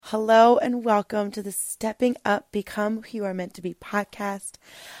Hello and welcome to the Stepping Up, Become Who You Are Meant to Be podcast.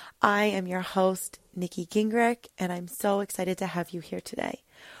 I am your host, Nikki Gingrich, and I'm so excited to have you here today.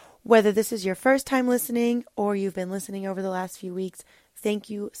 Whether this is your first time listening or you've been listening over the last few weeks, thank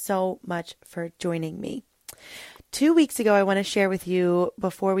you so much for joining me. 2 weeks ago, I want to share with you,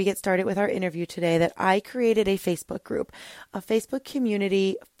 before we get started with our interview today, that I created a Facebook group, a Facebook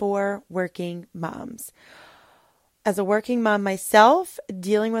community for working moms. As a working mom myself,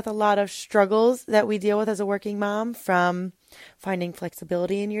 dealing with a lot of struggles that we deal with as a working mom, from finding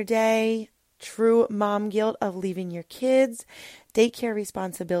flexibility in your day, true mom guilt of leaving your kids, daycare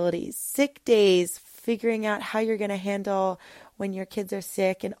responsibilities, sick days, figuring out how you're going to handle when your kids are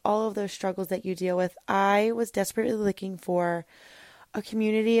sick, and all of those struggles that you deal with. I was desperately looking for a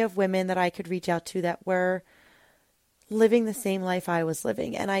community of women that I could reach out to that were living the same life I was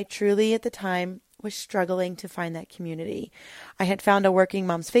living. And I truly, at the time, was struggling to find that community. I had found a working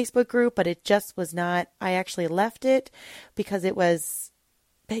moms Facebook group, but it just was not. I actually left it because it was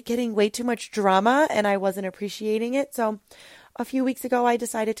getting way too much drama and I wasn't appreciating it. So a few weeks ago, I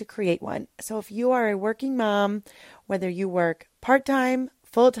decided to create one. So if you are a working mom, whether you work part-time,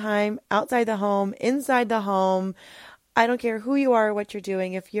 full-time, outside the home, inside the home, I don't care who you are or what you're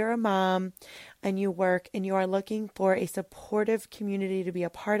doing. If you're a mom and you work and you are looking for a supportive community to be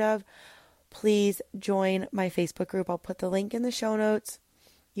a part of, please join my Facebook group. I'll put the link in the show notes.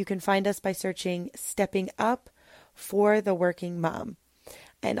 You can find us by searching Stepping Up for the Working Mom.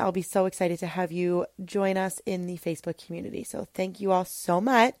 And I'll be so excited to have you join us in the Facebook community. So thank you all so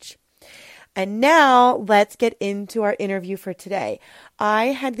much. And now let's get into our interview for today. I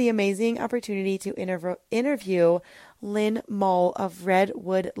had the amazing opportunity to interview Lynn Mull of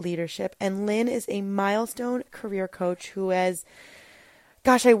Redwood Leadership. And Lynn is a milestone career coach who has,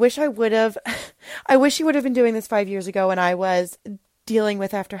 gosh, I wish she would have been doing this 5 years ago when I was dealing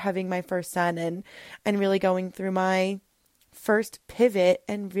with after having my first son and really going through my first pivot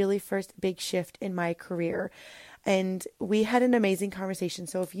and really first big shift in my career. And we had an amazing conversation.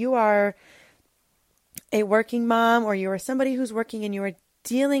 So if you are a working mom or you are somebody who's working and you are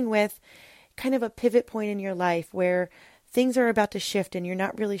dealing with kind of a pivot point in your life where things are about to shift and you're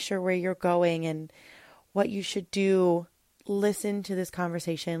not really sure where you're going and what you should do, listen to this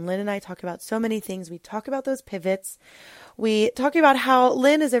conversation. Lynn and I talk about so many things. We talk about those pivots. We talk about how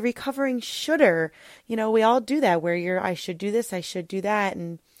Lynn is a recovering shoulder. You know, we all do that where I should do this, I should do that.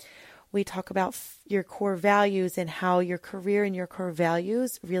 And we talk about your core values and how your career and your core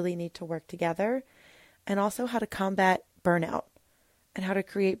values really need to work together, and also how to combat burnout and how to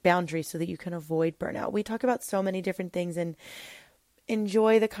create boundaries so that you can avoid burnout. We talk about so many different things, and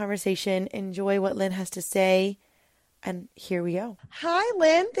enjoy the conversation, enjoy what Lynn has to say. And here we go. Hi,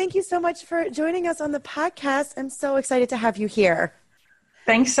 Lynn. Thank you so much for joining us on the podcast. I'm so excited to have you here.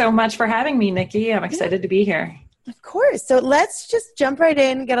 Thanks so much for having me, Nikki. I'm excited to be here. Of course. So let's just jump right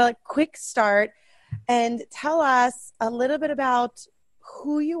in, get a quick start, and tell us a little bit about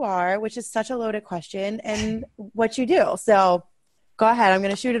who you are, which is such a loaded question, and what you do. So go ahead. I'm going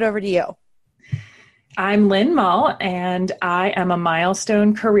to shoot it over to you. I'm Lynn Mull, and I am a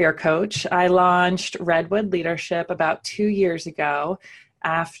milestone career coach. I launched Redwood Leadership about 2 years ago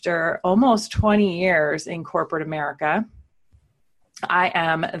after almost 20 years in corporate America. I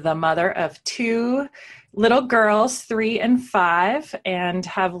am the mother of 2 little girls, 3 and 5, and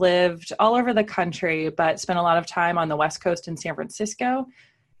have lived all over the country, but spent a lot of time on the West Coast in San Francisco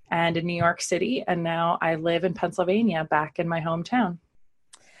and in New York City. And now I live in Pennsylvania, back in my hometown.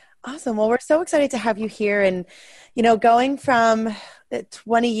 Awesome. Well, we're so excited to have you here. And, you know, going from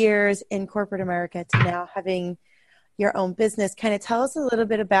 20 years in corporate America to now having your own business, kind of tell us a little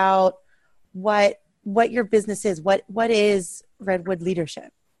bit about what your business is. What is Redwood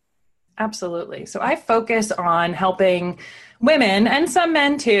Leadership? Absolutely. So I focus on helping women, and some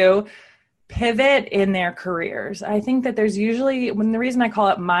men too, pivot in their careers. I think that there's usually, the reason I call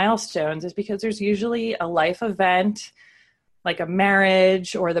it milestones is because there's usually a life event, like a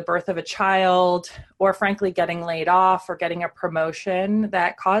marriage or the birth of a child, or frankly, getting laid off or getting a promotion,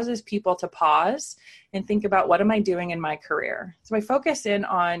 that causes people to pause and think about, what am I doing in my career? So I focus in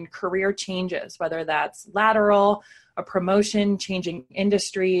on career changes, whether that's lateral, a promotion, changing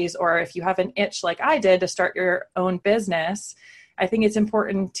industries, or if you have an itch like I did to start your own business. I think it's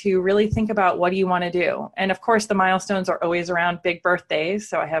important to really think about, what do you want to do? And of course, the milestones are always around big birthdays.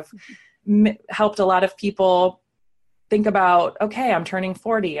 So I have helped a lot of people think about, okay, I'm turning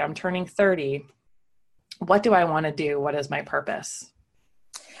 40, I'm turning 30. What do I want to do? What is my purpose?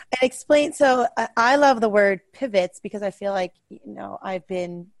 And explain. So I love the word pivots because I feel like, I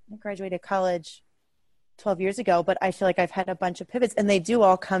graduated college 12 years ago, but I feel like I've had a bunch of pivots, and they do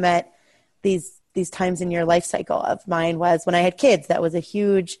all come at these times in your life cycle. Of mine was when I had kids. That was a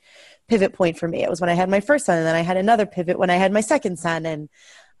huge pivot point for me. It was when I had my first son, and then I had another pivot when I had my second son, and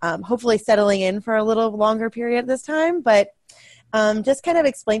hopefully settling in for a little longer period this time. But just kind of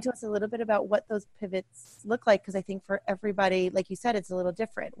explain to us a little bit about what those pivots look like, because I think for everybody, like you said, it's a little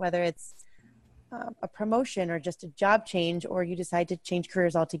different, whether it's a promotion or just a job change, or you decide to change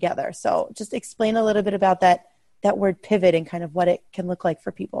careers altogether. So just explain a little bit about that word pivot and kind of what it can look like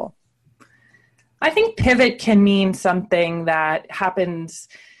for people. I think pivot can mean something that happens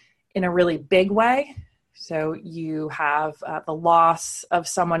in a really big way. So you have the loss of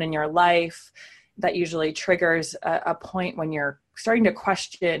someone in your life that usually triggers a point when you're starting to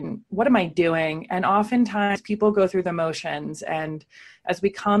question, what am I doing? And oftentimes people go through the motions. And as we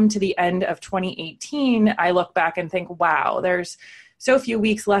come to the end of 2018, I look back and think, wow, there's so few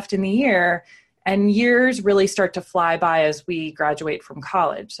weeks left in the year, and years really start to fly by as we graduate from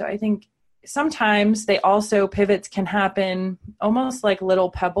college. So I think sometimes pivots can happen almost like little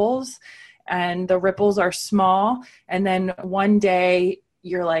pebbles, and the ripples are small. And then one day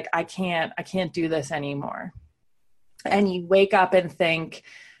you're like, I can't do this anymore. And you wake up and think,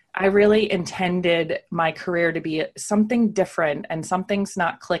 I really intended my career to be something different, and something's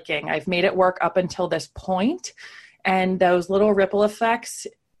not clicking. I've made it work up until this point. And those little ripple effects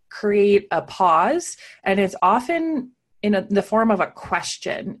create a pause. And it's often in the form of a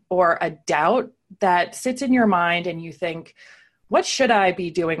question or a doubt that sits in your mind, and you think, what should I be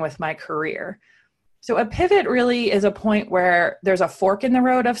doing with my career? So a pivot really is a point where there's a fork in the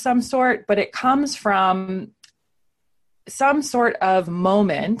road of some sort, but it comes from some sort of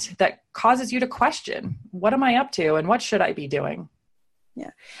moment that causes you to question, what am I up to and what should I be doing?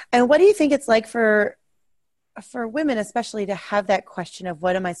 Yeah. And what do you think it's like for women, especially, to have that question of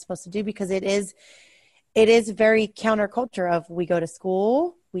what am I supposed to do? Because it is very counterculture of, we go to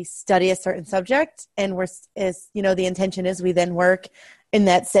school, we study a certain subject, and the intention is we then work in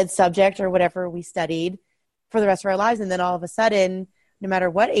that said subject or whatever we studied for the rest of our lives. And then all of a sudden, no matter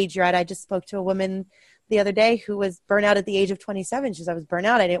what age you're at, I just spoke to a woman the other day who was burnt out at the age of 27. She said, I was burnt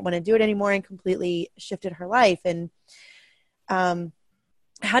out. I didn't want to do it anymore, and completely shifted her life. And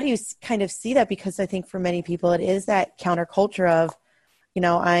how do you kind of see that? Because I think for many people, it is that counterculture of,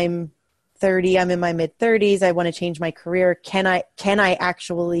 I'm 30, I'm in my mid 30s. I want to change my career. Can I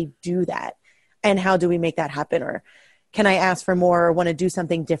actually do that? And how do we make that happen? Or can I ask for more, or want to do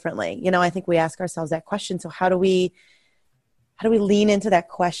something differently? I think we ask ourselves that question. So how do we lean into that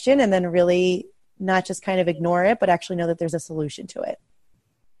question, and then really not just kind of ignore it, but actually know that there's a solution to it?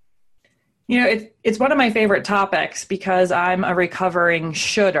 It's one of my favorite topics, because I'm a recovering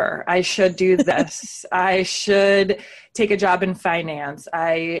shoulder. I should do this. I should take a job in finance.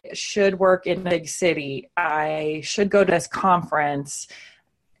 I should work in a big city. I should go to this conference.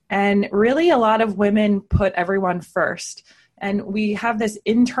 And really, a lot of women put everyone first. And we have this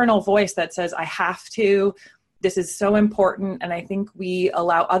internal voice that says, I have to. This is so important. And I think we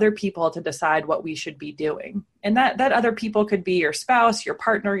allow other people to decide what we should be doing. And that other people could be your spouse, your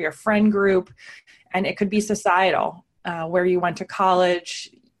partner, your friend group. And it could be societal, where you went to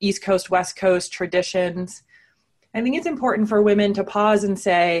college, East Coast, West Coast, traditions. I think it's important for women to pause and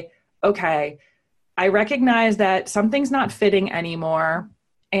say, okay, I recognize that something's not fitting anymore,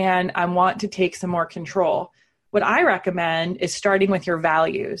 and I want to take some more control. What I recommend is starting with your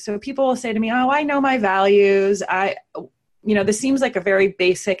values. So people will say to me, oh, I know my values. This seems like a very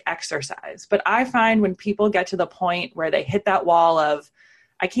basic exercise, but I find when people get to the point where they hit that wall of,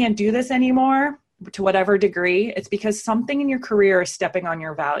 I can't do this anymore, to whatever degree, it's because something in your career is stepping on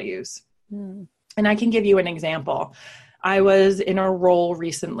your values. Mm. And I can give you an example. I was in a role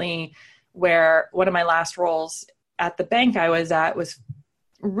recently where one of my last roles at the bank I was at was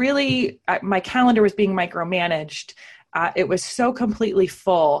really, my calendar was being micromanaged. It was so completely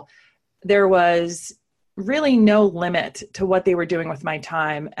full. There was really no limit to what they were doing with my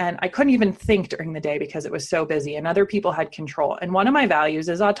time. And I couldn't even think during the day because it was so busy, and other people had control. And one of my values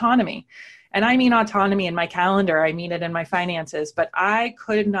is autonomy. And I mean autonomy in my calendar. I mean it in my finances. But I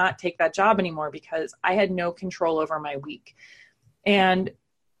could not take that job anymore because I had no control over my week. And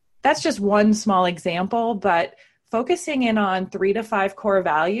that's just one small example, but focusing in on 3 to 5 core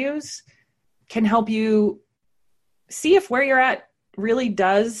values can help you see if where you're at really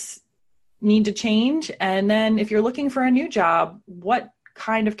does need to change. And then if you're looking for a new job, what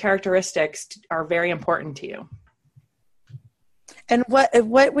kind of characteristics are very important to you? And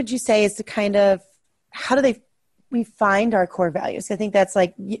what would you say is the kind of, how do we find our core values? I think that's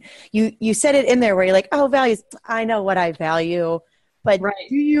like, you said it in there where you're like, oh, values, I know what I value. But Right.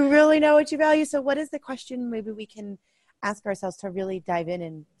 do you really know what you value? So what is the question maybe we can ask ourselves to really dive in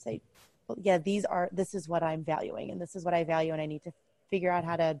and say, well, yeah, this is what I'm valuing and this is what I value. And I need to figure out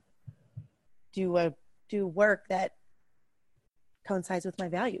how to do work that coincides with my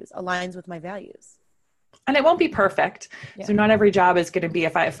values, aligns with my values. And it won't be perfect. Yeah. So not every job is going to be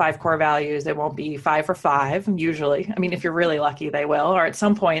five core values. It won't be 5 for 5 usually. I mean, if you're really lucky, they will, or at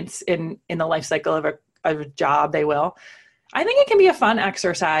some points in the life cycle of a job, they will. I think it can be a fun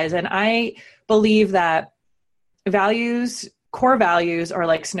exercise. And I believe that core values are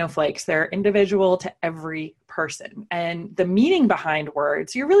like snowflakes. They're individual to every person. And the meaning behind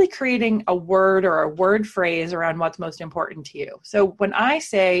words, you're really creating a word or a word phrase around what's most important to you. So when I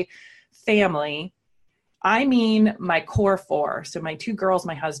say family, I mean my core 4. So my 2 girls,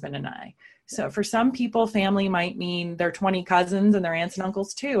 my husband, and I. So for some people, family might mean their 20 cousins and their aunts and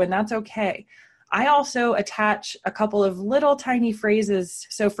uncles too, and that's okay. I also attach a couple of little tiny phrases.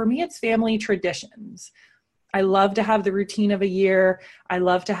 So for me, it's family traditions. I love to have the routine of a year. I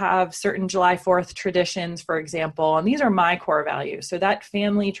love to have certain July 4th traditions, for example, and these are my core values. So that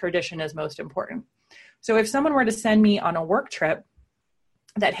family tradition is most important. So if someone were to send me on a work trip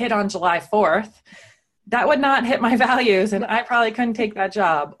that hit on July 4th, that would not hit my values and I probably couldn't take that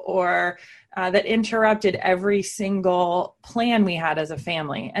job, or that interrupted every single plan we had as a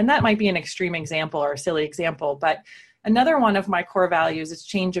family. And that might be an extreme example or a silly example, but another one of my core values is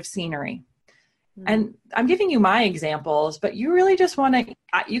change of scenery. And I'm giving you my examples, but you really just want to,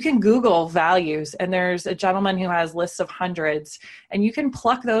 you can Google values and there's a gentleman who has lists of hundreds and you can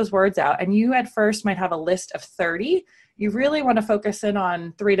pluck those words out. And you at first might have a list of 30. You really want to focus in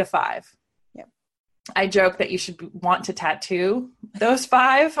on 3 to 5. Yeah. I joke that you should want to tattoo those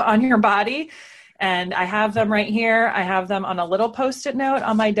 5 on your body. And I have them right here. I have them on a little Post-it note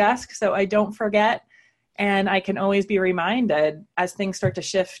on my desk so I don't forget. And I can always be reminded as things start to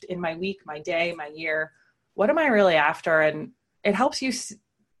shift in my week, my day, my year, what am I really after? And it helps you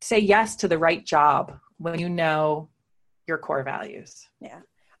say yes to the right job when you know your core values. Yeah,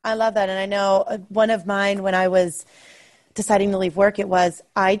 I love that. And I know one of mine when I was deciding to leave work, it was,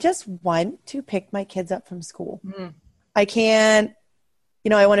 I just want to pick my kids up from school. I can't,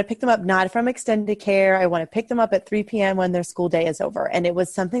 I want to pick them up not from extended care. I want to pick them up at 3 p.m. when their school day is over. And it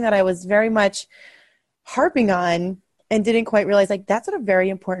was something that I was very much harping on and didn't quite realize, like, that's a very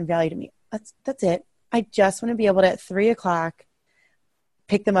important value to me. That's it. I just want to be able to at 3 o'clock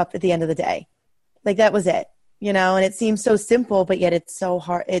pick them up at the end of the day. Like, that was it, and it seems so simple, but yet it's so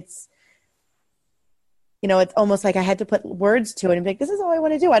hard. It's almost like I had to put words to it and be like, this is all I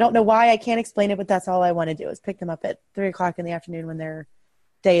want to do. I don't know why, I can't explain it, but that's all I want to do is pick them up at 3 o'clock in the afternoon when their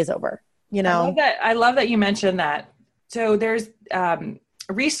day is over, I love that you mentioned that. So there's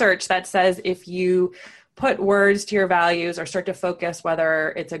research that says if you put words to your values or start to focus,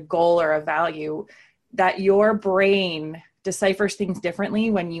 whether it's a goal or a value, that your brain deciphers things differently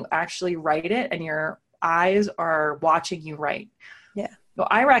when you actually write it and your eyes are watching you write. Yeah. So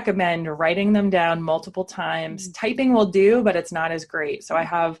I recommend writing them down multiple times. Typing will do, but it's not as great. So I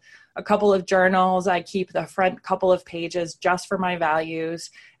have a couple of journals. I keep the front couple of pages just for my values.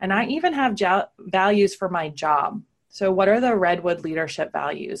 And I even have values for my job. So what are the Redwood leadership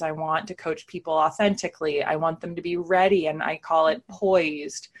values? I want to coach people authentically. I want them to be ready, and I call it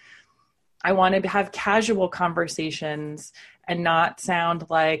poised. I want to have casual conversations and not sound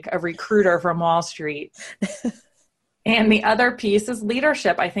like a recruiter from Wall Street. And the other piece is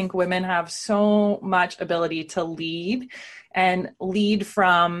leadership. I think women have so much ability to lead and lead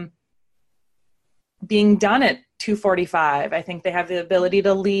from being done at 2:45. I think they have the ability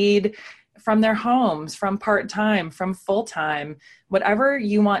to lead from their homes, from part-time, from full-time, whatever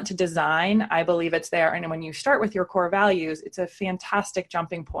you want to design, I believe it's there. And when you start with your core values, it's a fantastic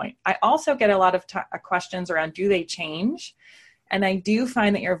jumping point. I also get a lot of questions around, do they change? And I do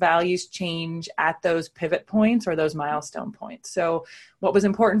find that your values change at those pivot points or those milestone points. So what was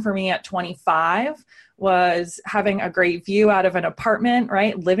important for me at 25 was having a great view out of an apartment,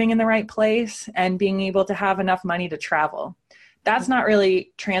 right? Living in the right place and being able to have enough money to travel. That's not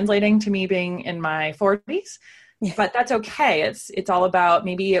really translating to me being in my 40s, but that's okay. It's all about,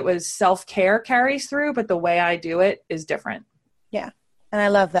 maybe it was self-care carries through, but the way I do it is different. Yeah. And I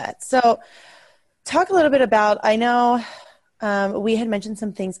love that. So talk a little bit about, I know we had mentioned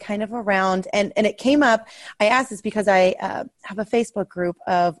some things kind of around, and it came up, I asked this because I have a Facebook group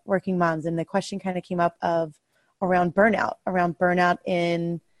of working moms, and the question kind of came up around burnout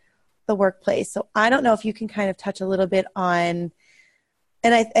in the workplace. So I don't know if you can kind of touch a little bit on,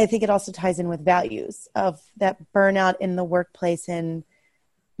 and I think it also ties in with values of that burnout in the workplace and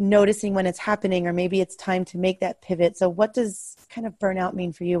noticing when it's happening, or maybe it's time to make that pivot. So what does kind of burnout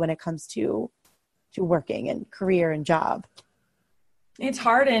mean for you when it comes to working and career and job? It's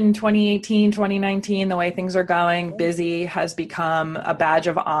hard in 2018, 2019, the way things are going. Busy has become a badge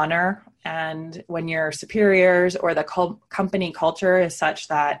of honor. And when your superiors or the company culture is such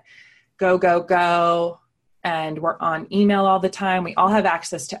that go, go, go, and we're on email all the time, we all have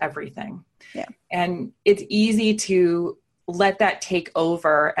access to everything. Yeah. And it's easy to let that take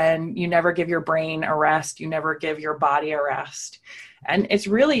over, and you never give your brain a rest. You never give your body a rest. And it's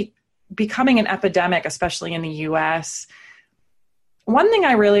really becoming an epidemic, especially in the US. One thing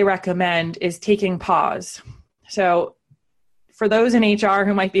I really recommend is taking pause. So for those in HR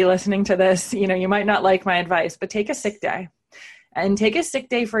who might be listening to this, you might not like my advice, but take a sick day, and take a sick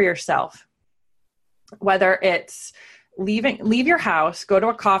day for yourself. Whether it's leave your house, go to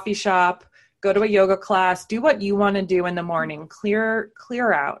a coffee shop, go to a yoga class, do what you want to do in the morning, clear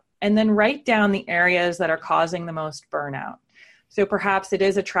out, and then write down the areas that are causing the most burnout. So perhaps it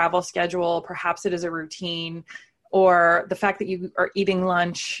is a travel schedule, perhaps it is a routine, or the fact that you are eating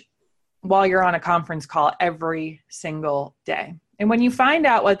lunch while you're on a conference call every single day. And when you find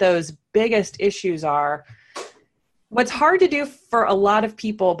out what those biggest issues are, what's hard to do for a lot of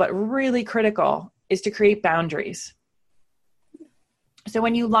people, but really critical, is to create boundaries. So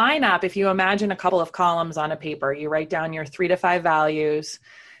when you line up, if you imagine a couple of columns on a paper, you write down your 3 to 5 values,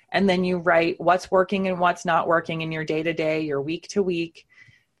 and then you write what's working and what's not working in your day-to-day, your week-to-week.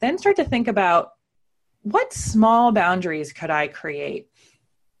 Then start to think about, what small boundaries could I create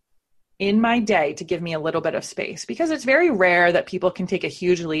in my day to give me a little bit of space? Because it's very rare that people can take a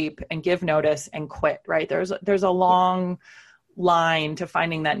huge leap and give notice and quit, right? There's a long line to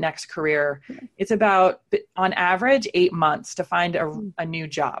finding that next career. It's about, on average, 8 months to find a new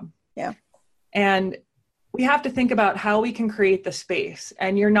job. Yeah. And we have to think about how we can create the space.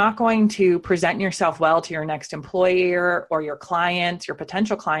 And you're not going to present yourself well to your next employer or your clients, your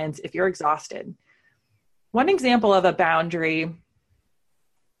potential clients, if you're exhausted. One example of a boundary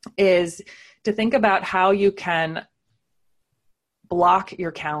is to think about how you can block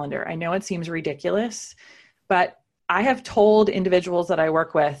your calendar. I know it seems ridiculous, but I have told individuals that I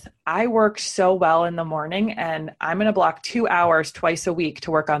work with, I work so well in the morning, and I'm going to block 2 hours twice a week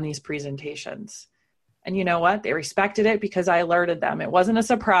to work on these presentations. And you know what? They respected it because I alerted them. It wasn't a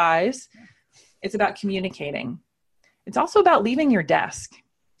surprise. It's about communicating. It's also about leaving your desk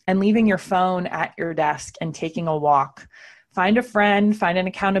and leaving your phone at your desk and taking a walk. Find a friend, find an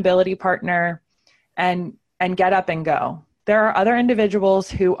accountability partner, and get up and go. There are other individuals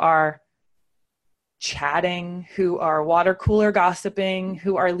who are chatting, who are water cooler gossiping,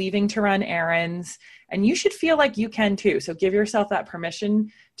 who are leaving to run errands, and you should feel like you can too. So give yourself that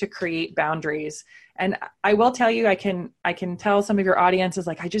permission to create boundaries. And I will tell you, I can tell some of your audience is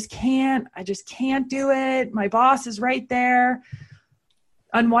like, I just can't do it. My boss is right there.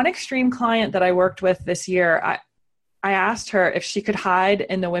 On one extreme client that I worked with this year, I asked her if she could hide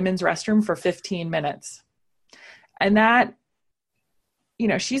in the women's restroom for 15 minutes. And that,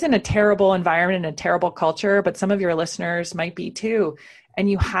 she's in a terrible environment and a terrible culture, but some of your listeners might be too. And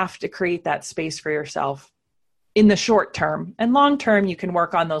you have to create that space for yourself in the short term. And long term, you can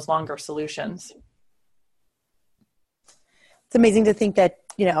work on those longer solutions. It's amazing to think that,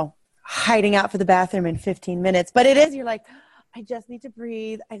 hiding out for the bathroom in 15 minutes, but it is, you're like, I just need to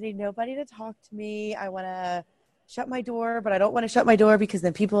breathe. I need nobody to talk to me. I want to shut my door, but I don't want to shut my door because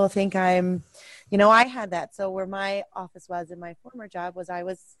then people will think I'm, I had that. So where my office was in my former job was I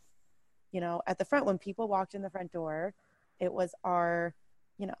was, at the front. When people walked in the front door, it was our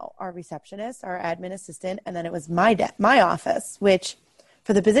receptionist, our admin assistant, and then it was my office, which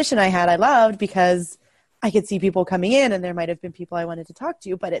for the position I had, I loved because I could see people coming in and there might have been people I wanted to talk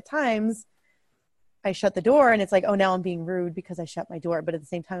to, but at times I shut the door and it's like, oh, now I'm being rude because I shut my door. But at the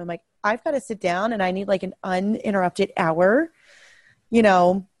same time, I'm like, I've got to sit down and I need like an uninterrupted hour,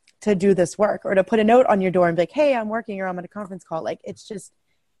 to do this work, or to put a note on your door and be like, hey, I'm working, or I'm on a conference call. Like,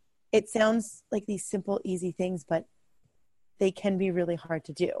 it sounds like these simple, easy things, but they can be really hard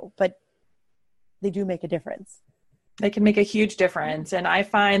to do, but they do make a difference. They can make a huge difference. And I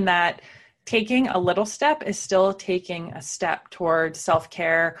find that taking a little step is still taking a step towards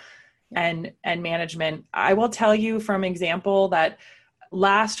self-care and management. I will tell you from example that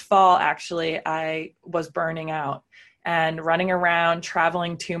last fall, actually, I was burning out and running around,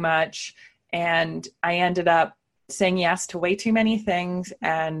 traveling too much. And I ended up saying yes to way too many things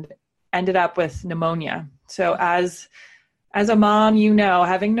and ended up with pneumonia. So as a mom,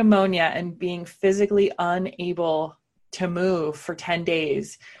 having pneumonia and being physically unable to move for 10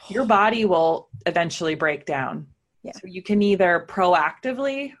 days, your body will eventually break down. Yeah. So you can either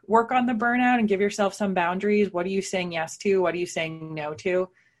proactively work on the burnout and give yourself some boundaries. What are you saying yes to? What are you saying no to?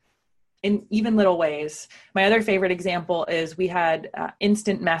 In even little ways. My other favorite example is we had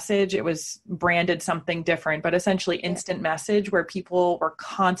instant message. It was branded something different, but essentially instant message, where people were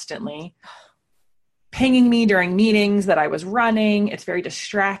constantly pinging me during meetings that I was running. It's very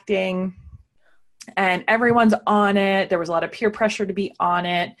distracting and everyone's on it. There was a lot of peer pressure to be on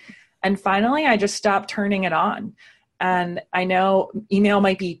it. And finally, I just stopped turning it on. And I know email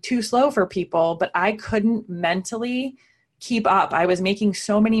might be too slow for people, but I couldn't mentally keep up. I was making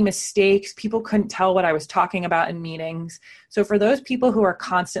so many mistakes. People couldn't tell what I was talking about in meetings. So for those people who are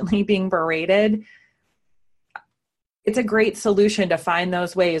constantly being berated, it's a great solution to find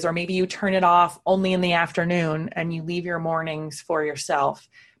those ways. Or maybe you turn it off only in the afternoon and you leave your mornings for yourself.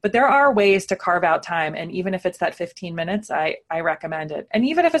 But there are ways to carve out time. And even if it's that 15 minutes, I recommend it. And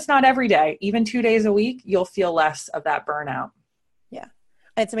even if it's not every day, even 2 days a week, you'll feel less of that burnout. Yeah.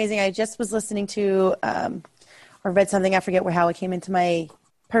 It's amazing. I just was listening to, or read something, I forget how it came into my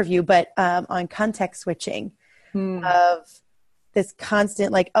purview, but on context switching of this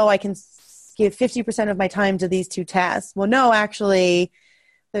constant, like, oh, I can give 50% of my time to these two tasks. Well, no, actually,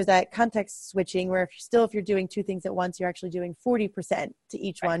 there's that context switching where if you're doing two things at once, you're actually doing 40% to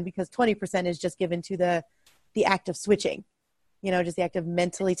each one, because 20% is just given to the act of switching, just the act of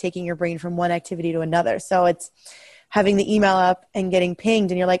mentally taking your brain from one activity to another. So it's having the email up and getting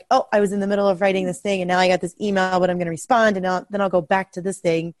pinged and you're like, oh, I was in the middle of writing this thing and now I got this email, but I'm going to respond. And then I'll go back to this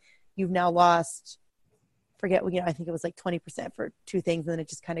thing. You've now lost, I think it was like 20% for two things. And then it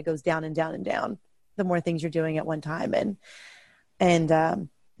just kind of goes down and down and down the more things you're doing at one time. And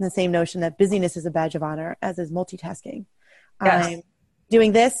the same notion that busyness is a badge of honor, as is multitasking. Yes. I'm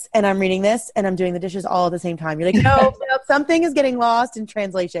doing this and I'm reading this and I'm doing the dishes all at the same time. You're like, no, something is getting lost in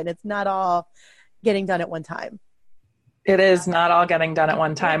translation. It's not all getting done at one time. It is not all getting done at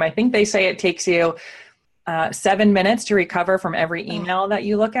one time. I think they say it takes you 7 minutes to recover from every email that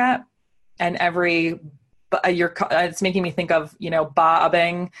you look at, and it's making me think of,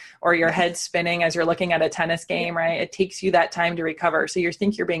 bobbing or your head spinning as you're looking at a tennis game, right? It takes you that time to recover. So you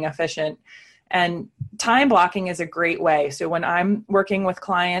think you're being efficient, and time blocking is a great way. So when I'm working with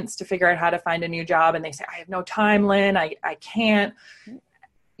clients to figure out how to find a new job and they say, I have no time, Lynn, I can't.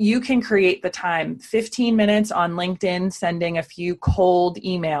 You can create the time, 15 minutes on LinkedIn, sending a few cold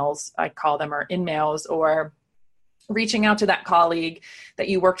emails, I call them, or in-mails, or reaching out to that colleague that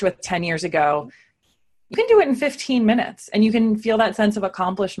you worked with 10 years ago. You can do it in 15 minutes and you can feel that sense of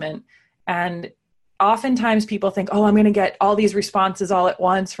accomplishment. And oftentimes people think, oh, I'm going to get all these responses all at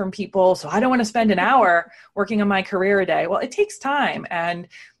once from people, so I don't want to spend an hour working on my career a day. Well, it takes time, and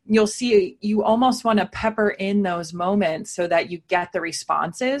you'll see you almost want to pepper in those moments so that you get the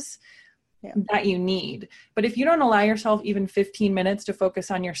responses that you need. But if you don't allow yourself even 15 minutes to focus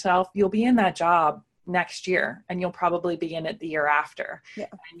on yourself, you'll be in that job next year and you'll probably be in it the year after. Yeah.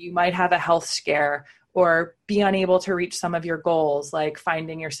 And you might have a health scare or be unable to reach some of your goals, like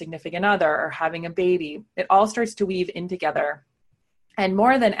finding your significant other or having a baby. It all starts to weave in together. And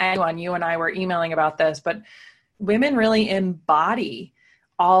more than anyone, you and I were emailing about this, but women really embody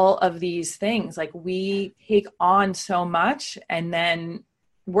all of these things. Like, we take on so much and then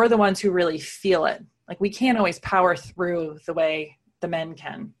we're the ones who really feel it. Like, we can't always power through the way the men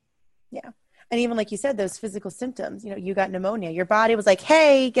can. Yeah. And even like you said, those physical symptoms, you got pneumonia, your body was like,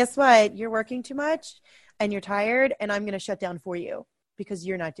 hey, guess what? You're working too much and you're tired and I'm going to shut down for you because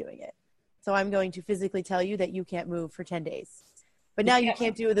you're not doing it. So I'm going to physically tell you that you can't move for 10 days. But now you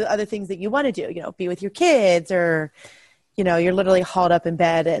can't do the other things that you want to do, be with your kids, or, you're literally hauled up in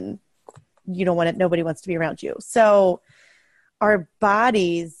bed and you don't want it. Nobody wants to be around you. So our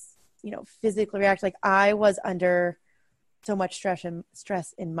bodies, physically react. Like, I was under so much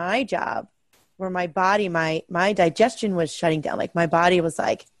stress in my job, where my body, my digestion was shutting down. Like, my body was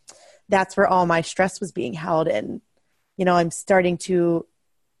like, that's where all my stress was being held. And, I'm starting to,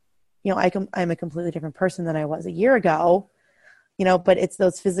 I'm a completely different person than I was a year ago, but it's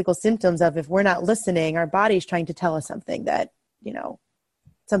those physical symptoms of, if we're not listening, our body's trying to tell us something that,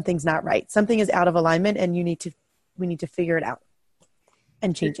 something's not right. Something is out of alignment and we need to figure it out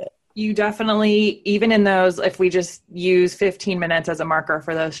and change it. You definitely, even in those, if we just use 15 minutes as a marker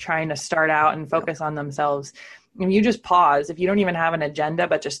for those trying to start out and focus on themselves, if you just pause, if you don't even have an agenda,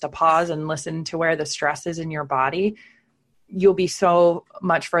 but just to pause and listen to where the stress is in your body, you'll be so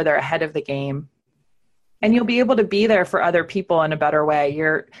much further ahead of the game. And you'll be able to be there for other people in a better way.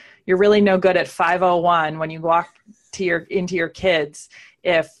 You're really no good at 5:01 when you walk into your kids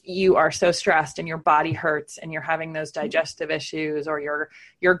if you are so stressed and your body hurts and you're having those digestive issues, or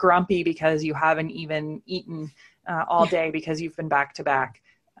you're grumpy because you haven't even eaten all day because you've been back to back,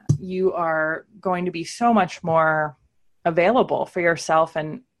 you are going to be so much more available for yourself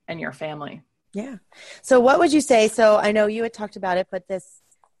and your family. Yeah. So what would you say? So I know you had talked about it, but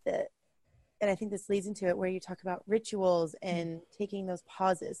and I think this leads into it, where you talk about rituals and taking those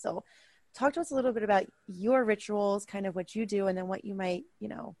pauses. So talk to us a little bit about your rituals, kind of what you do, and then what you might,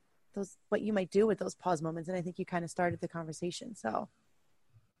 what you might do with those pause moments. And I think you kind of started the conversation. So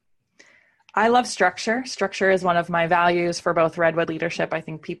I love structure. Structure is one of my values for both Redwood Leadership. I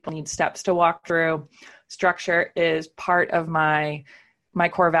think people need steps to walk through. Structure is part of my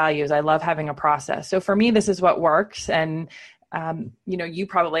core values. I love having a process. So for me, this is what works. And you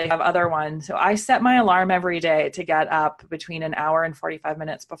probably have other ones. So I set my alarm every day to get up between an hour and 45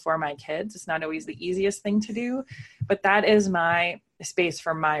 minutes before my kids. It's not always the easiest thing to do, but that is my space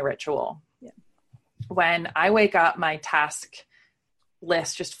for my ritual. Yeah. When I wake up, my task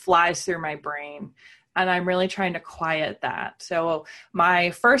list just flies through my brain, and I'm really trying to quiet that. So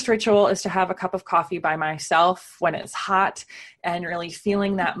my first ritual is to have a cup of coffee by myself when it's hot, and really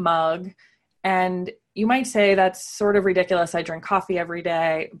feeling that mug. And you might say that's sort of ridiculous. I drink coffee every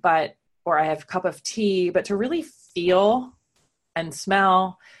day, or I have a cup of tea, but to really feel and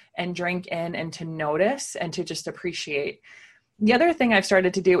smell and drink in, and to notice and to just appreciate. The other thing I've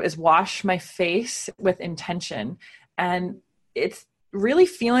started to do is wash my face with intention. And it's really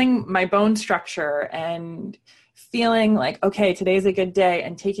feeling my bone structure and feeling like, okay, today's a good day,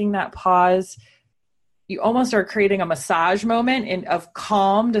 and taking that pause. You almost are creating a massage moment of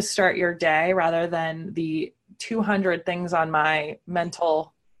calm to start your day, rather than the 200 things on my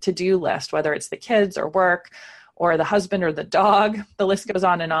mental to-do list, whether it's the kids or work or the husband or the dog. The list goes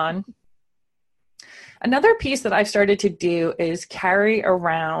on and on. Another piece that I've started to do is carry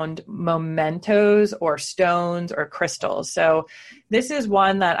around mementos or stones or crystals. So this is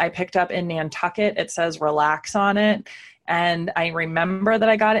one that I picked up in Nantucket. It says relax on it. And I remember that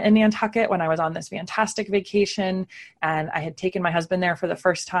I got it in Nantucket when I was on this fantastic vacation, and I had taken my husband there for the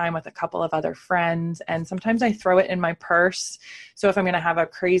first time with a couple of other friends. And sometimes I throw it in my purse. So if I'm going to have a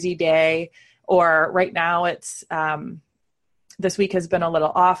crazy day, or right now it's, this week has been a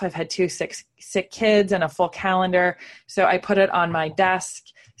little off. I've had 2 sick kids and a full calendar. So I put it on my desk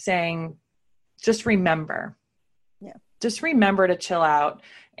saying, just remember. Yeah. Just remember to chill out.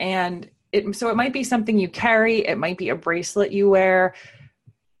 And so it might be something you carry. It might be a bracelet you wear.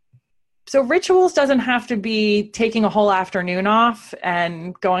 So rituals doesn't have to be taking a whole afternoon off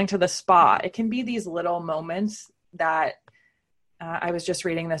and going to the spa. It can be these little moments that I was just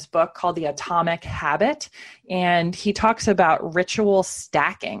reading this book called The Atomic Habit, and he talks about ritual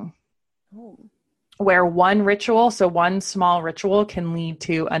stacking, where one small ritual can lead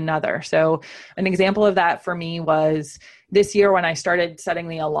to another. So an example of that for me was this year when I started setting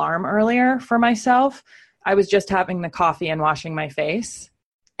the alarm earlier for myself. I was just having the coffee and washing my face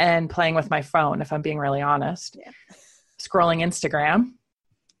and playing with my phone, if I'm being really honest, scrolling Instagram.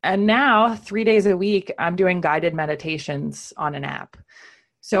 And now 3 days a week, I'm doing guided meditations on an app.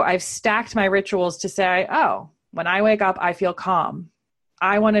 So I've stacked my rituals to say, oh, when I wake up, I feel calm.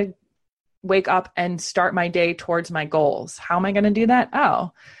 I want to wake up and start my day towards my goals. How am I going to do that?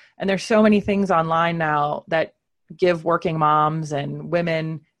 Oh, and there's so many things online now that give working moms and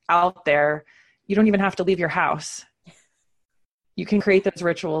women out there, you don't even have to leave your house. You can create those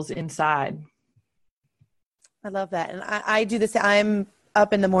rituals inside. I love that. And I do this. I'm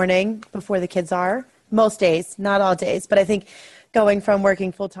up in the morning before the kids are, most days, not all days, but I think going from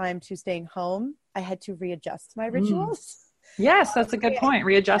working full time to staying home, I had to readjust my rituals. Yes, that's a good point.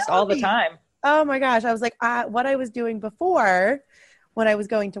 Readjust all the time. Oh my gosh. I was like, what I was doing before when I was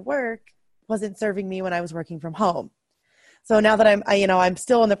going to work wasn't serving me when I was working from home. So now that I'm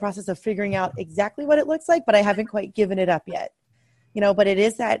still in the process of figuring out exactly what it looks like, but I haven't quite given it up yet, but it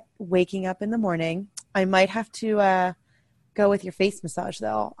is that waking up in the morning. I might have to, go with your face massage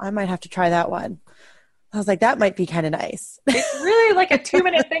though. I might have to try that one. I was like, that might be kind of nice. It's really like a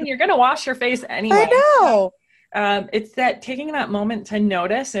 2-minute thing. You're going to wash your face anyway. I know. It's that taking that moment to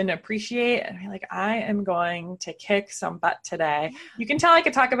notice and appreciate and be like, I am going to kick some butt today. You can tell I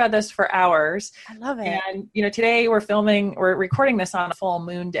could talk about this for hours. I love it. And, today we're recording this on a full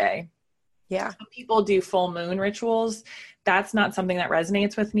moon day. Yeah. Some people do full moon rituals. That's not something that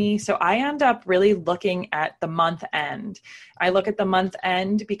resonates with me. So I end up really looking at the month end. I look at the month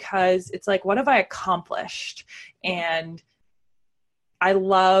end because it's like, what have I accomplished? And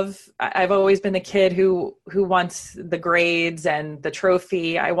I've always been the kid who wants the grades and the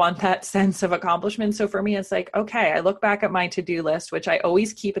trophy. I want that sense of accomplishment. So for me, it's like, okay, I look back at my to-do list, which I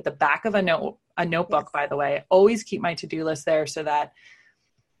always keep at the back of a notebook, Yes. by the way. I always keep my to-do list there so that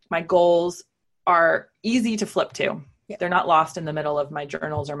my goals are easy to flip to. Yeah. They're not lost in the middle of my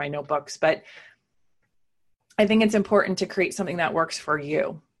journals or my notebooks, but I think it's important to create something that works for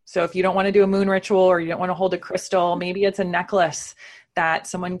you. So if you don't want to do a moon ritual or you don't want to hold a crystal, maybe it's a necklace that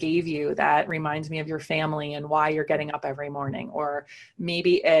someone gave you that reminds me of your family and why you're getting up every morning. Or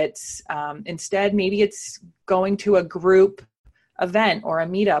maybe it's maybe it's going to a group event or a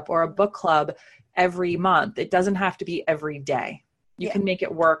meetup or a book club every month. It doesn't have to be every day. You can make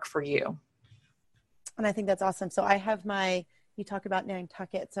it work for you. And I think that's awesome. So I have you talk about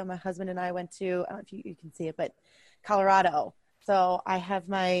Nantucket. So my husband and I went to, I don't know if you can see it, but Colorado. So I have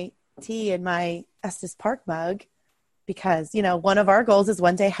my tea in my Estes Park mug because, one of our goals is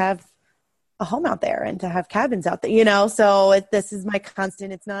one day have a home out there and to have cabins out there, so this is my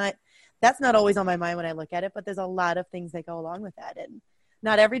constant. That's not always on my mind when I look at it, but there's a lot of things that go along with that. And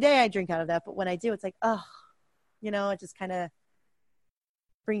not every day I drink out of that, but when I do, it's like, it just kind of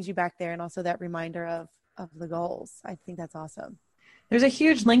brings you back there. And also that reminder of the goals. I think that's awesome. There's a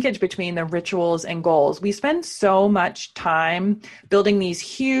huge linkage between the rituals and goals. We spend so much time building these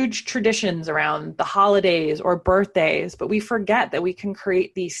huge traditions around the holidays or birthdays, but we forget that we can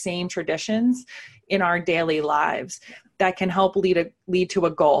create these same traditions in our daily lives that can help lead to a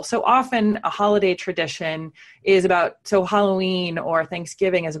goal. So often a holiday tradition is so Halloween or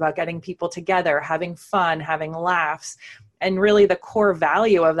Thanksgiving is about getting people together, having fun, having laughs. And really the core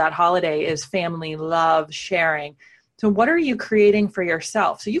value of that holiday is family, love, sharing. So what are you creating for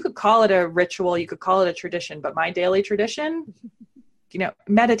yourself? So you could call it a ritual, you could call it a tradition, but my daily tradition,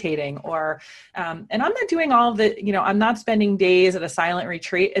 meditating and I'm not doing all of the, I'm not spending days at a silent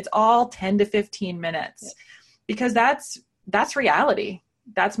retreat. It's all 10 to 15 minutes because that's reality.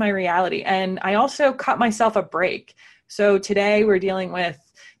 That's my reality. And I also cut myself a break. So today we're dealing with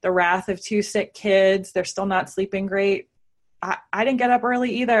the wrath of 2 sick kids. They're still not sleeping great. I didn't get up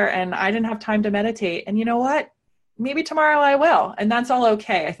early either. And I didn't have time to meditate. And you know what? Maybe tomorrow I will. And that's all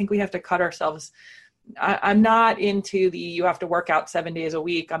okay. I think we have to cut ourselves. I'm not into you have to work out 7 days a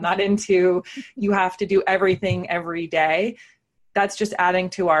week. I'm not into you have to do everything every day. That's just adding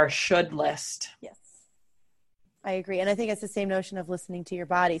to our should list. Yes, I agree. And I think it's the same notion of listening to your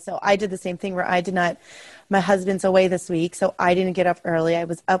body. So I did the same thing where my husband's away this week. So I didn't get up early. I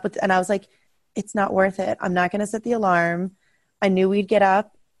was up and I was like, it's not worth it. I'm not going to set the alarm. I knew we'd get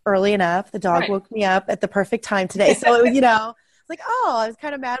up early enough. The dog woke me up at the perfect time today. So it was, it's like, I was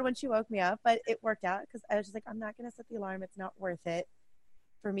kind of mad when she woke me up, but it worked out because I was just like, I'm not going to set the alarm. It's not worth it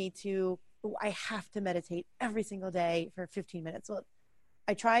for me I have to meditate every single day for 15 minutes. Well,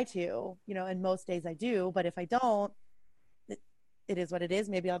 I try to, and most days I do, but if I don't, it is what it is.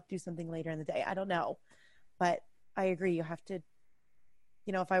 Maybe I'll do something later in the day. I don't know, but I agree. You have to,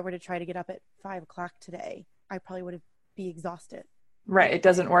 if I were to try to get up at 5:00 today, I probably would be exhausted. Right. It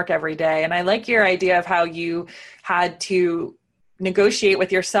doesn't work every day. And I like your idea of how you had to negotiate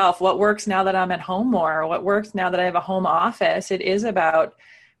with yourself. What works now that I'm at home more? What works now that I have a home office? It is about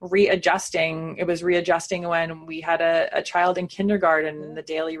readjusting. It was readjusting when we had a child in kindergarten and the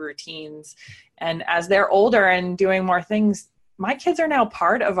daily routines. And as they're older and doing more things, my kids are now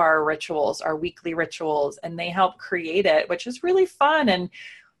part of our rituals, our weekly rituals, and they help create it, which is really fun. And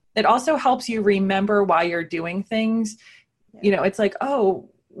it also helps you remember why you're doing things. It's like,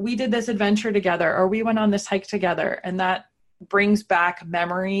 we did this adventure together or we went on this hike together. And that brings back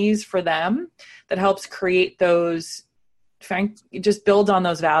memories for them that helps create those, just builds on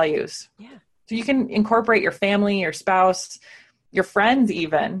those values. Yeah. So you can incorporate your family, your spouse, your friends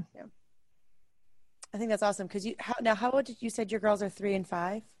even. Yeah. I think that's awesome. Because how old did you said your girls are 3 and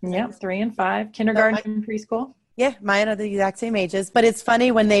 5? Yeah, 3 and 5, kindergarten and preschool. Yeah, mine are the exact same ages, but it's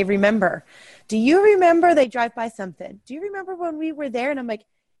funny when they remember. Do you remember they drive by something? Do you remember when we were there? And I'm like,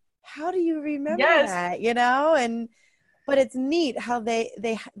 how do you remember that? But it's neat how they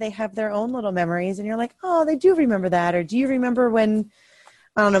have their own little memories and you're like, oh, they do remember that. Or do you remember when,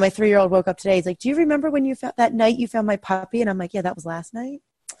 I don't know, my 3-year-old woke up today. He's like, do you remember when you found that night you found my puppy? And I'm like, yeah, that was last night.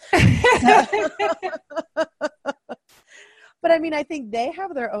 But I mean, I think they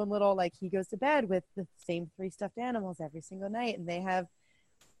have their own little, he goes to bed with the same 3 stuffed animals every single night. And they have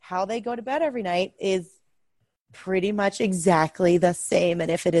how they go to bed every night is pretty much exactly the same.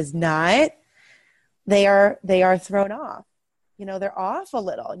 And if it is not, they are thrown off. They're off a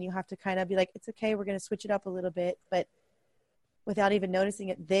little and you have to kind of be like, it's okay. We're going to switch it up a little bit. But without even noticing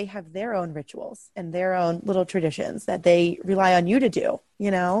it, they have their own rituals and their own little traditions that they rely on you to do,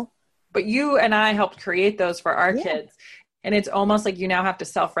 you know? But you and I helped create those for our Yeah. kids. And it's almost like you now have to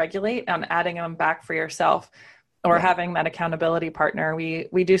self-regulate on adding them back for yourself or having that accountability partner.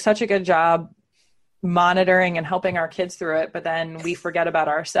 We do such a good job monitoring and helping our kids through it, but then we forget about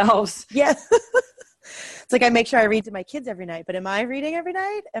ourselves. Yes. It's like I make sure I read to my kids every night, but am I reading every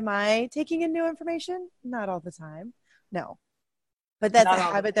night? Am I taking in new information? Not all the time. No. But that's a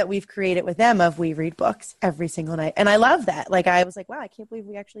habit that we've created with them of we read books every single night. And I love that. Like I was like, wow, I can't believe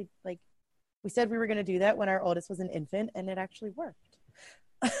we actually we said we were going to do that when our oldest was an infant and it actually worked.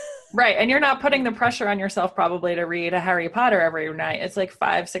 Right. And you're not putting the pressure on yourself probably to read a Harry Potter every night. It's like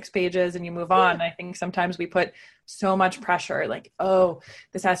 5-6 pages and you move on. I think sometimes we put so much pressure like, oh,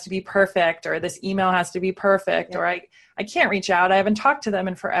 this has to be perfect or this email has to be perfect or I can't reach out. I haven't talked to them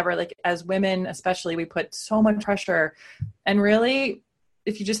in forever. Like as women, especially, we put so much pressure. And really,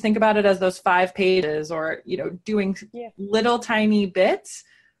 if you just think about it as those 5 pages or, you know, doing little tiny bits,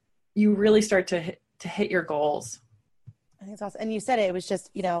 you really start to hit your goals. I think it's awesome. And you said it was just,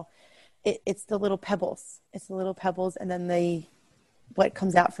 you know, it's the little pebbles. It's the little pebbles and then what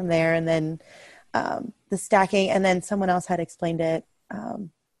comes out from there and then the stacking. And then someone else had explained it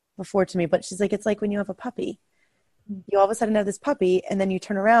before to me, but she's like, it's like when you have a puppy. You all of a sudden have this puppy and then you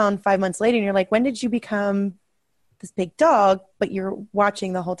turn around 5 months later and you're like, when did you become this big dog? But you're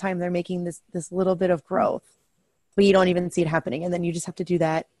watching the whole time they're making this little bit of growth, but you don't even see it happening. And then you just have to do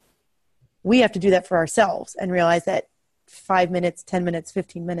that. We have to do that for ourselves and realize that 5 minutes, 10 minutes,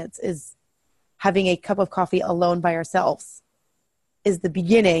 15 minutes is having a cup of coffee alone by ourselves is the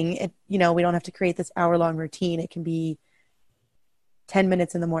beginning. You know, we don't have to create this hour-long routine. It can be 10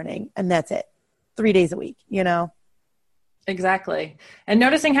 minutes in the morning and that's it. 3 days a week, you know? Exactly. And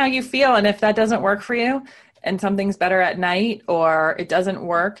noticing how you feel. And if that doesn't work for you and something's better at night or it doesn't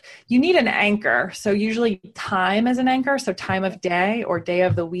work, you need an anchor. So usually time is an anchor. So time of day or day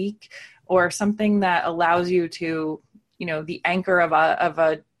of the week or something that allows you to, you know, the anchor of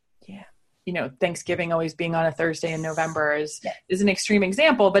a, you know, Thanksgiving always being on a Thursday in November is an extreme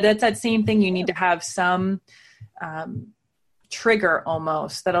example, but it's that same thing. You need to have some trigger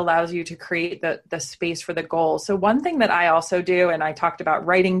almost that allows you to create the space for the goal. So one thing that I also do, and I talked about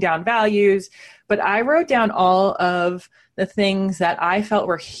writing down values, but I wrote down all of the things that I felt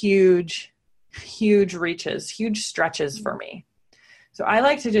were huge reaches, huge stretches for me. So I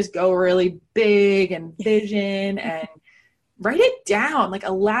like to just go really big and vision and write it down, like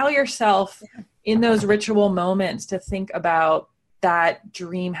allow yourself in those ritual moments to think about that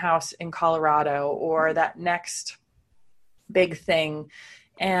dream house in Colorado or that next big thing.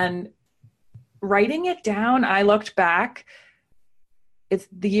 And writing it down, I looked back,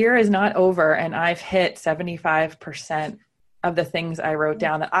 the year is not over and I've hit 75% of the things I wrote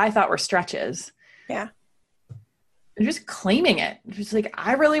down that I thought were stretches. Yeah. And just claiming it. Just like,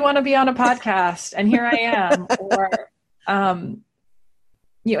 I really want to be on a podcast and here I am. Or,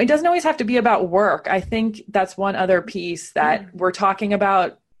 you know, it doesn't always have to be about work. I think that's one other piece that we're talking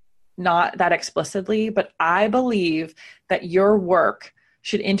about, not that explicitly, but I believe that your work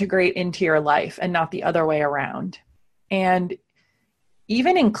should integrate into your life and not the other way around. And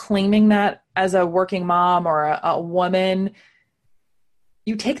even in claiming that as a working mom or a woman,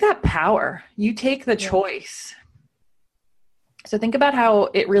 you take that power, you take the choice. So think about how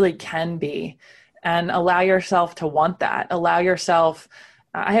it really can be and allow yourself to want that. Allow yourself.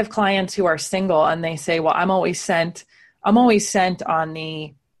 I have clients who are single and they say, well, I'm always sent on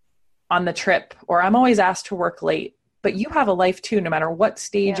the trip, or I'm always asked to work late. But you have a life too, no matter what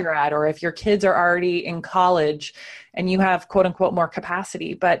stage you're at, or if your kids are already in college and you have quote unquote more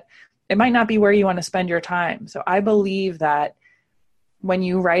capacity, but it might not be where you want to spend your time. So I believe that when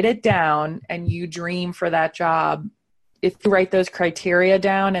you write it down and you dream for that job, if you write those criteria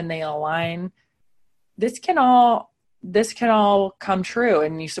down and they align, this can all come true,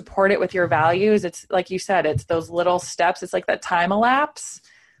 and you support it with your values. It's like you said, it's those little steps. It's like that time elapse.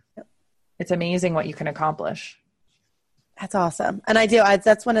 It's amazing what you can accomplish. That's awesome. And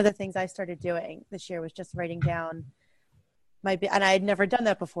that's one of the things I started doing this year was just writing down and I had never done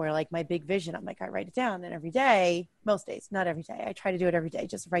that before. Like my big vision, I'm like, I write it down, and every day, most days, not every day, I try to do it every day.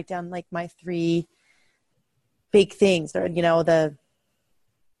 Just write down like my 3 big things, or, you know, the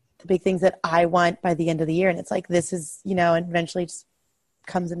big things that I want by the end of the year. And it's like, this is, you know, and eventually just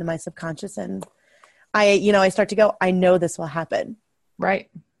comes into my subconscious. And I start to go, I know this will happen.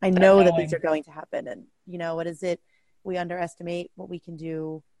 Right. I know that these are going to happen. And, you know, what is it? We underestimate what we can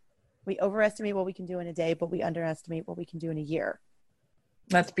do. We overestimate what we can do in a day, but we underestimate what we can do in a year.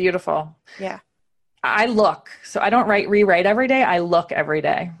 That's beautiful. Yeah. I look. So I don't rewrite every day. I look every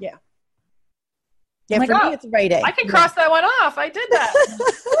day. Yeah. Yeah, I'm for like, me, it's writing. I can cross that one off. I did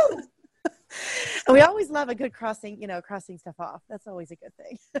that. And we always love a good crossing stuff off. That's always a good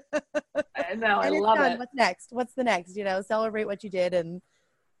thing. I know. I And it's love done. it. What's next? What's the next? Celebrate what you did and,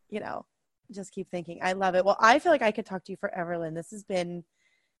 just keep thinking. I love it. Well, I feel like I could talk to you forever, Lynn. This has been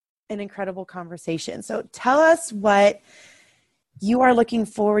an incredible conversation. So tell us what you are looking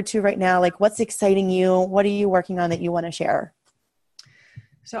forward to right now. Like, what's exciting you? What are you working on that you want to share?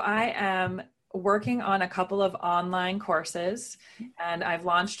 So I am working on a couple of online courses, and I've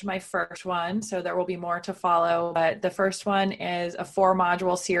launched my first one. So there will be more to follow. But the first one is a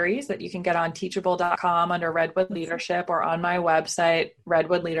 4-module series that you can get on teachable.com under Redwood Leadership, or on my website,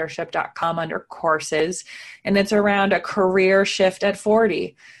 redwoodleadership.com under courses. And it's around a career shift at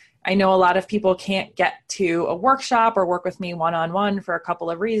 40. I know a lot of people can't get to a workshop or work with me one-on-one for a couple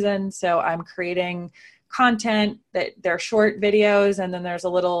of reasons. So I'm creating content that they're short videos, and then there's a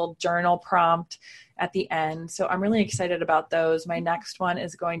little journal prompt at the end. So I'm really excited about those. My next one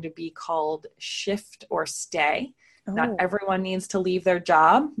is going to be called Shift or Stay. Not everyone needs to leave their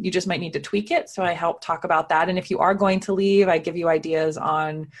job. You just might need to tweak it. So I help talk about that. And if you are going to leave, I give you ideas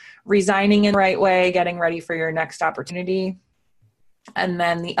on resigning in the right way, getting ready for your next opportunity. And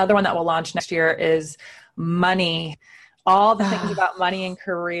then the other one that will launch next year is money. All the things about money and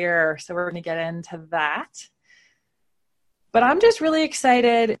career. So we're going to get into that. But I'm just really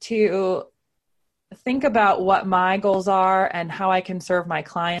excited to think about what my goals are and how I can serve my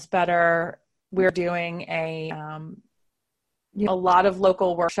clients better. We're doing a lot of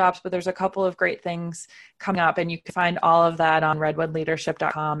local workshops, but there's a couple of great things coming up, and you can find all of that on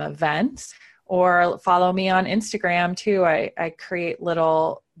redwoodleadership.com events, or follow me on Instagram too. I create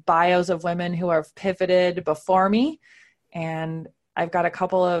little bios of women who have pivoted before me. And I've got a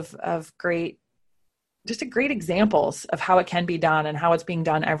couple of great examples of how it can be done and how it's being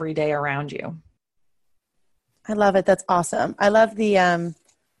done every day around you. I love it. That's awesome. I love the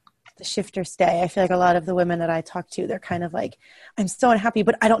shift or stay. I feel like a lot of the women that I talk to, they're kind of like, I'm so unhappy,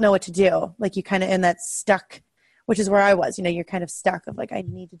 but I don't know what to do. Like, you kind of in that stuck, which is where I was, you're kind of stuck of like, I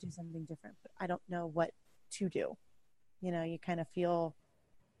need to do something different, but I don't know what to do. You kind of feel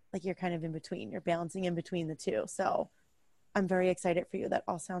like you're kind of in between. You're balancing in between the two. So I'm very excited for you. That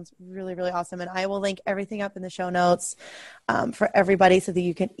all sounds really, really awesome. And I will link everything up in the show notes for everybody so that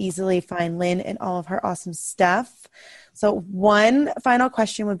you can easily find Lynn and all of her awesome stuff. So one final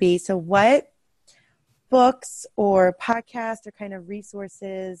question would be, so what books or podcasts or kind of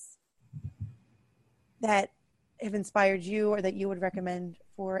resources that have inspired you or that you would recommend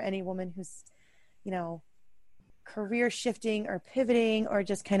for any woman who's, career shifting or pivoting or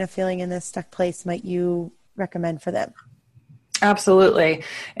just kind of feeling in this stuck place might you recommend for them? Absolutely.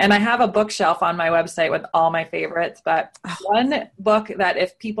 And I have a bookshelf on my website with all my favorites, but one book that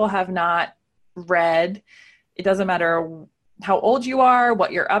if people have not read, it doesn't matter how old you are,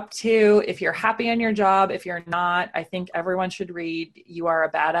 what you're up to, if you're happy in your job, if you're not, I think everyone should read You Are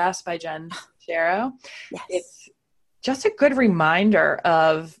a Badass by Jen Sincero. Yes. It's just a good reminder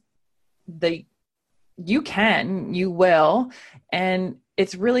of you can, you will, and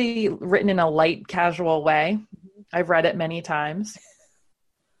it's really written in a light, casual way. I've read it many times.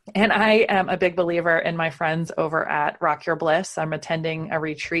 And I am a big believer in my friends over at Rock Your Bliss. I'm attending a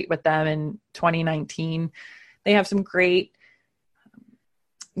retreat with them in 2019. They have some great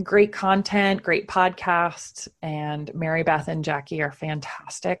content, great podcasts, and Mary Beth and Jackie are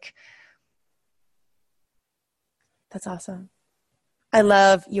fantastic. That's awesome. I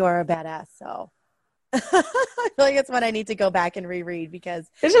love You're a Badass. So I feel like it's what I need to go back and reread because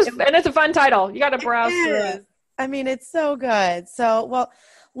and it's a fun title. You got to browse through it. I mean, it's so good. So, well,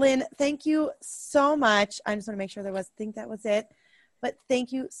 Lynn, thank you so much. I just want to make sure think that was it. But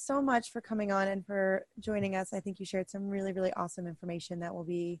thank you so much for coming on and for joining us. I think you shared some really, really awesome information that will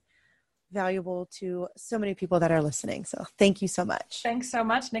be valuable to so many people that are listening. So thank you so much. Thanks so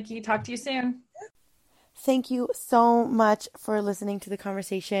much, Nikki. Talk to you soon. Thank you so much for listening to the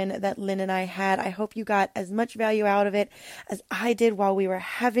conversation that Lynn and I had. I hope you got as much value out of it as I did while we were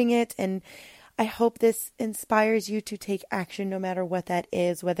having it. And I hope this inspires you to take action no matter what that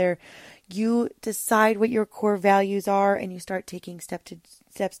is, whether you decide what your core values are and you start taking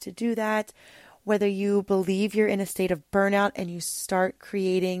steps to do that, whether you believe you're in a state of burnout and you start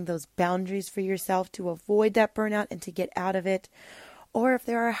creating those boundaries for yourself to avoid that burnout and to get out of it, or if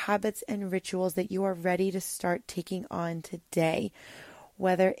there are habits and rituals that you are ready to start taking on today,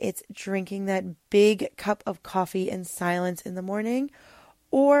 whether it's drinking that big cup of coffee in silence in the morning,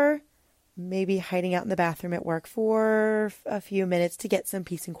 or maybe hiding out in the bathroom at work for a few minutes to get some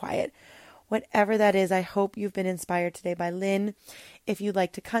peace and quiet. Whatever that is, I hope you've been inspired today by Lynn. If you'd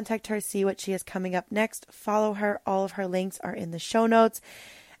like to contact her, see what she has coming up next, follow her. All of her links are in the show notes.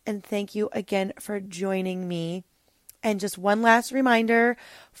 And thank you again for joining me. And just one last reminder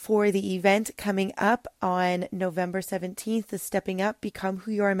for the event coming up on November 17th, the Stepping Up, Become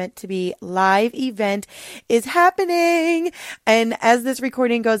Who You Are Meant to Be live event is happening. And as this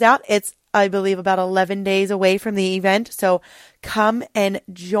recording goes out, it's, I believe, about 11 days away from the event. So come and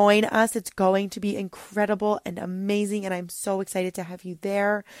join us. It's going to be incredible and amazing. And I'm so excited to have you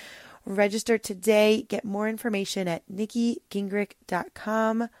there. Register today. Get more information at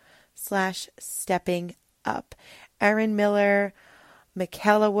nikkigingrich.com/stepping-up. Erin Miller,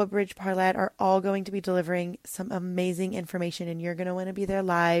 Michaela Woodbridge Parlett are all going to be delivering some amazing information, and you're going to want to be there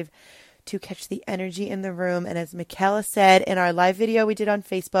live to catch the energy in the room. And as Michaela said in our live video we did on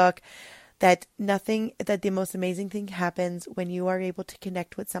Facebook, that the most amazing thing happens when you are able to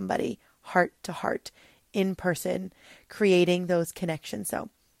connect with somebody heart to heart in person, creating those connections. So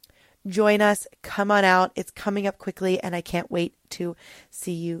join us, come on out. It's coming up quickly, and I can't wait to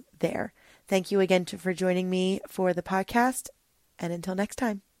see you there. Thank you again for joining me for the podcast, and until next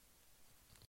time.